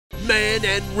Man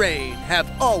and rain have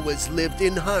always lived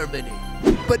in harmony.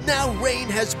 But now rain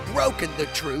has broken the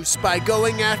truce by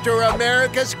going after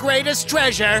America's greatest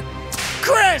treasure,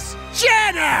 Kris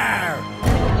Jenner!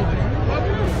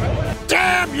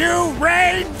 Damn you,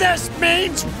 Rain! This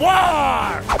means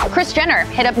war! Kris Jenner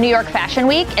hit up New York Fashion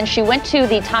Week and she went to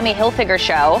the Tommy Hilfiger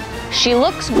show. She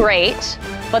looks great,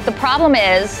 but the problem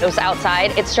is, it was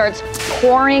outside, it starts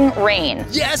pouring rain.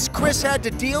 Yes, Kris had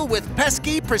to deal with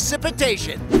pesky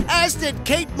precipitation, as did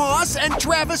Kate Moss and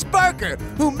Travis Barker,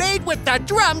 who made with the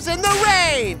drums in the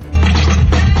rain.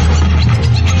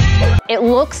 It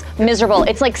looks miserable.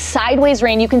 It's like sideways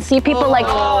rain. You can see people like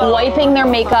wiping their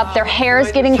makeup, their hair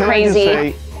is getting crazy. Can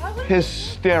I just say,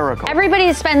 hysterical.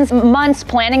 Everybody spends months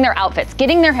planning their outfits,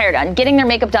 getting their hair done, getting their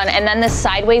makeup done, and then this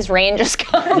sideways rain just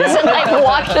comes and like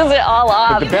washes it all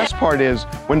off. But the best part is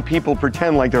when people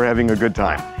pretend like they're having a good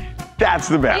time. That's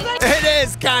the best. It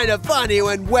is kind of funny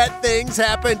when wet things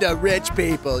happen to rich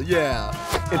people, yeah.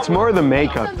 It's more the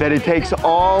makeup, that it takes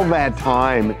all that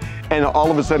time, and all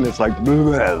of a sudden it's like,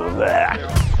 blah, blah.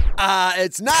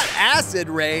 It's not acid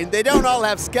rain. They don't all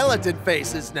have skeleton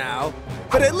faces now.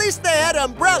 But at least they had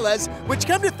umbrellas, which,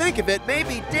 come to think of it, may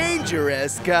be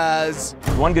dangerous, cause...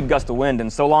 One good gust of wind,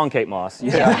 and so long, Kate Moss.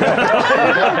 Yeah.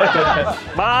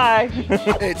 Bye.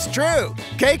 It's true.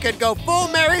 Kate could go full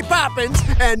Mary Poppins,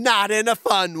 and not in a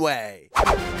fun way.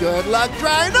 Good luck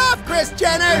drying off, Kris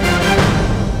Jenner!